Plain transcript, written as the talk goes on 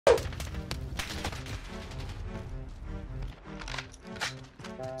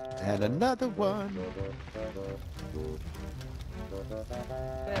And another one.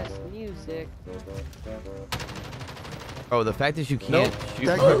 Best music. Bro, the fact that you can't shoot.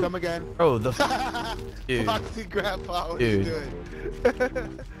 Thanks for come again. Bro, the dude. Foxy Grandpa, what Dude. you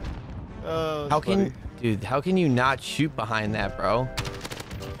doing? Oh, How can funny. dude? How can you not shoot behind that, bro?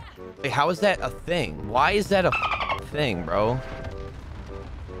 Like, how is that a thing? Why is that a thing, bro?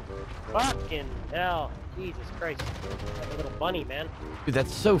 Fucking hell. Jesus Christ. Like a little bunny, man. Dude,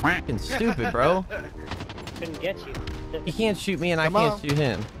 that's so fucking stupid, bro. Couldn't get you. He can't shoot me and Come I can't on. shoot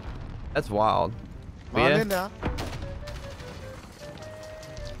him. That's wild. Come on Yeah. in now.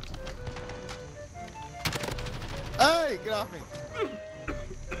 Hey, get off me.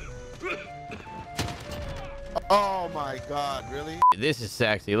 Oh my God, really? This is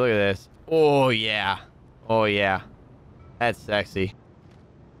sexy. Look at this. Oh yeah. Oh yeah. That's sexy.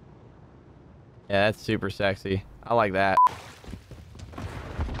 Yeah, that's super sexy. I like that.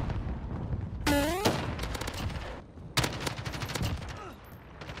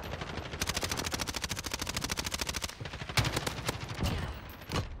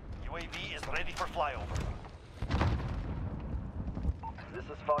 UAV is ready for flyover. This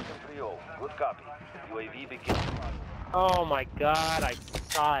is Falcon 3-0. Good copy. UAV begins. Oh my God, I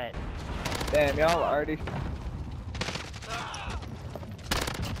saw it. Damn, y'all already.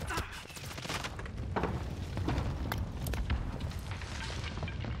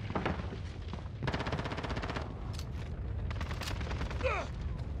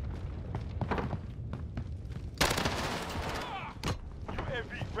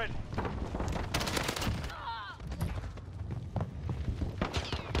 UAV ready.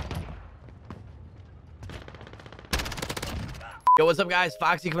 Yo, what's up, guys?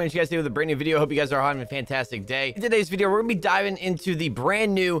 Foxy coming at you guys today with a brand new video. Hope you guys are having a fantastic day. In today's video, we're gonna be diving into the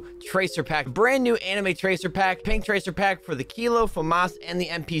brand new Tracer pack, brand new anime Tracer pack, pink Tracer pack for the Kilo, Famas, and the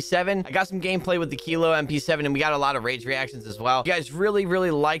MP7. I got some gameplay with the Kilo MP7, and we got a lot of rage reactions as well. You guys really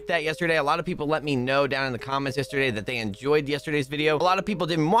liked that yesterday. A lot of people let me know down in the comments yesterday that they enjoyed yesterday's video. A lot of people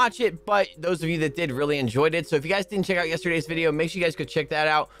didn't watch it, but those of you that did really enjoyed it. So if you guys didn't check out yesterday's video, make sure you guys go check that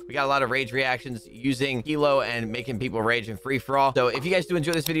out. We got a lot of rage reactions using Kilo and making people rage and free for all. So if you guys do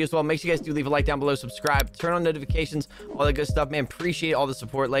enjoy this video as well, make sure you guys do leave a like down below, subscribe, turn on notifications, all that good stuff, man. Appreciate all the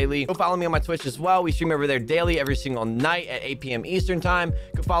support lately. Go follow me on my Twitch as well. We stream over there daily, every single night at 8 p.m. Eastern time.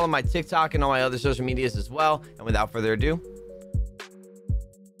 Go follow my TikTok and all my other social medias as well. And without further ado,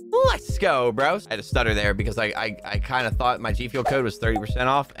 let's go, bros. I had to stutter there because I kind of thought my G Fuel code was 30%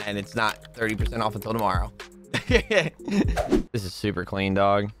 off, and it's not 30% off until tomorrow. This is super clean,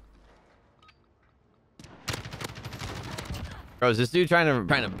 dog. Bro, is this dude trying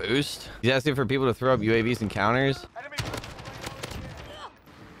to boost? He's asking for people to throw up UAVs and counters.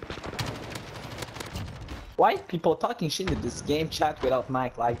 Why people talking shit in this game chat without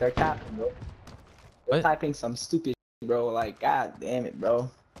mic? Like they're tapping, bro. They're What? typing some stupid shit, bro. Like, god damn it, bro.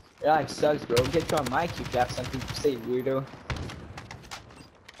 Your life sucks, bro. Get your mic if you have something to say, weirdo.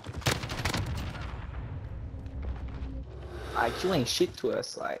 Like, you ain't shit to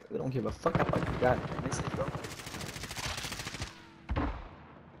us. Like, we don't give a fuck about your goddamn message, bro.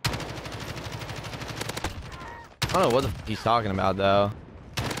 I don't know what the f he's talking about, though.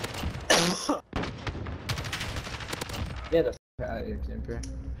 Get the fuck out of here, Jimper.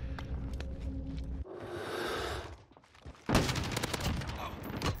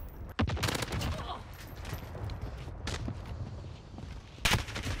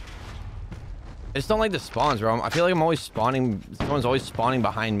 I just don't like the spawns, bro. I feel like I'm always spawning. Someone's always spawning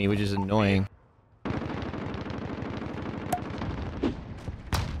behind me, which is annoying.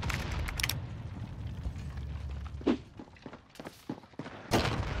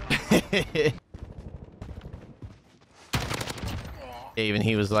 Even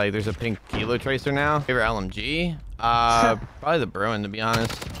he was like, there's a pink Kilo Tracer now. Favorite LMG? Probably the Bruin, to be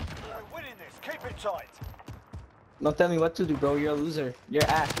honest. We're winning this. Keep it tight. Don't tell me what to do, bro. You're a loser. You're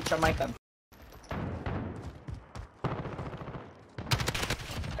ass. Put your mic on.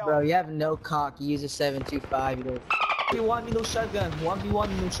 Bro, you have no cock. You use a 7.25. You don't. 1v1 with no shotgun. 1v1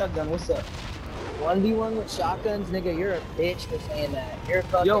 with no shotgun. What's up? 1v1 with shotguns, nigga. You're a bitch for saying that. You're a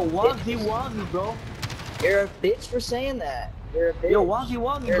fucking Yo, bitch. 1v1 me, bro. You're a bitch for saying that. You're a bitch. Yo,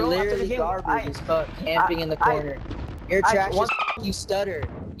 1v1 me, You're bro. After the literally game, garbage as fuck, camping in the corner. You're trash as f. You stutter.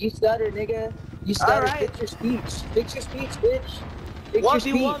 You stutter, nigga. You stutter. Alright. Fix your speech. Fix your speech, bitch. Fix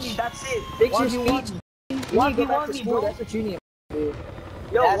your 1v1 me, speech. that's it. Fix your 1v1 speech. me. You need to go back 1v1 to me, school. bro. That's what you need to do.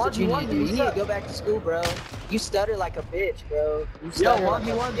 Yo, That's what you 1v1 need to do. me, You what's need to up? go back to school, bro. You stutter like a bitch, bro. You Yo, stutter like a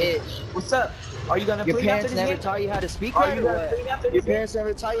 1v1 me. bitch. What's up? Are you gonna Your play me after parents this never game? taught you how to speak Are right you or gonna what? play me after Your this game? parents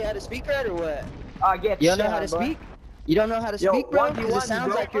never taught you how to speak right or what? Get You don't know shit how on, to bro. speak? You don't know how to Yo, speak, bro? 1v1, Because it sounds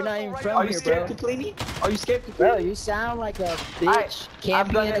bro. like you're not even Are from you here, scared bro. to clean me? Are you scared to Bro, clean me? you sound like a Alright, bitch I'm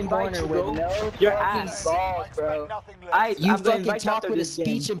camping gonna in the invite corner you, with bro. no Your fucking ass. balls, bro. You I'm gonna fucking invite you talk after with a this game.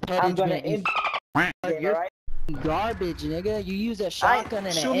 speech I'm gonna impediment. You're alright? garbage, nigga. You use a shotgun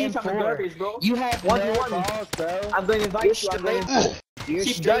and Show me an if I'm M4. garbage, bro. You have 1v1. no balls, bro. I'm gonna invite you. I'm gonna You're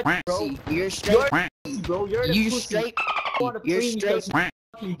keep straight, judging, bro. You're straight. Bro, you're the You pussy. straight. You wanna You're play me straight. because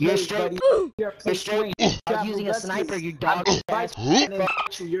you You're play, straight. buddy. You're a play You're straight. twin. I'm using a sniper, you dog ass.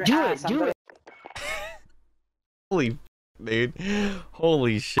 Your Do ass. it, do it. Holy dude.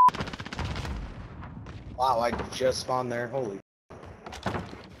 Holy shit. Wow, I just spawned there. Holy.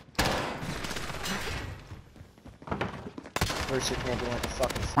 Where's your camping like a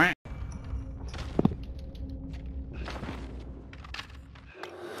fucking...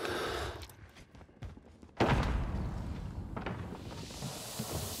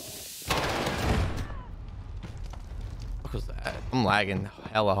 What was that? I'm lagging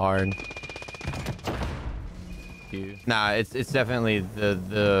hella hard. Nah, it's definitely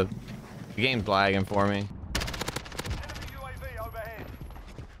the game's lagging for me. Enemy UAV overhead.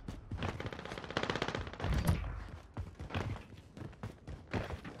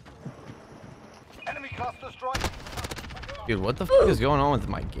 Enemy cluster strike. Dude, what the fuck is going on with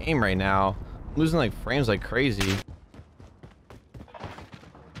my game right now? I'm losing like frames like crazy.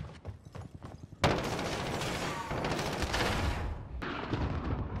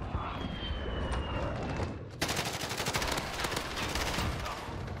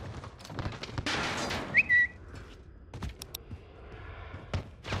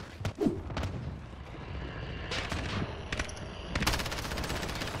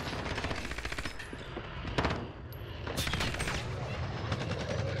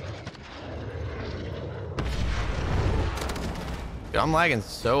 Dude, I'm lagging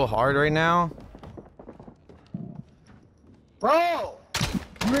so hard right now. Bro!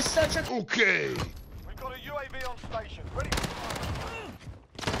 You're such a... Okay! We've got a UAV on station. Ready for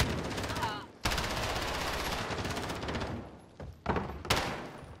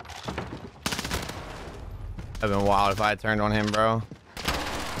That'd been wild if I had turned on him, bro.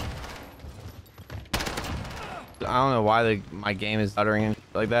 I don't know why my game is stuttering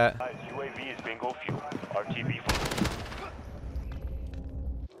like that. UAV is bingo fuel. RTB.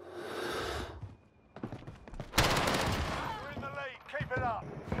 We're in the lead. Keep it up.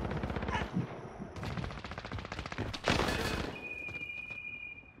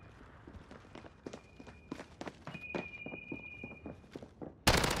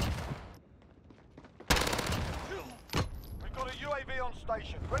 We've got a UAV on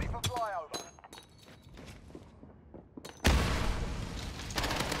station. Ready for flyover.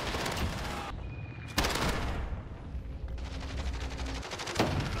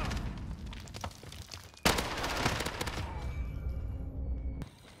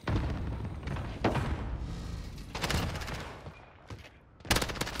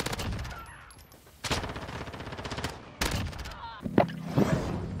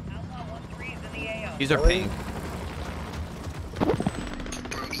 These are pink.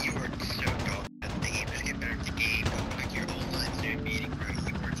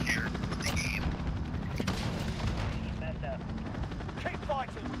 Keep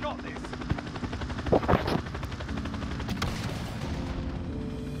fighting. We got this.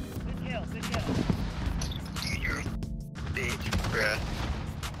 Good kill, good kill.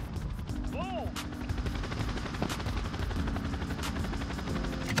 Boom!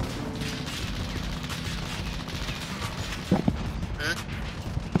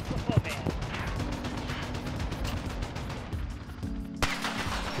 Oh, man.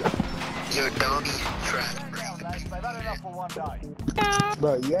 You're dummy trash. Lads, they've had enough for one day.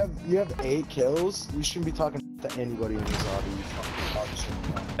 Bro, you have 8 kills. You shouldn't be talking to anybody in this lobby. You fucking dog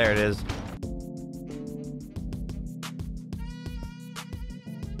shit. There it is.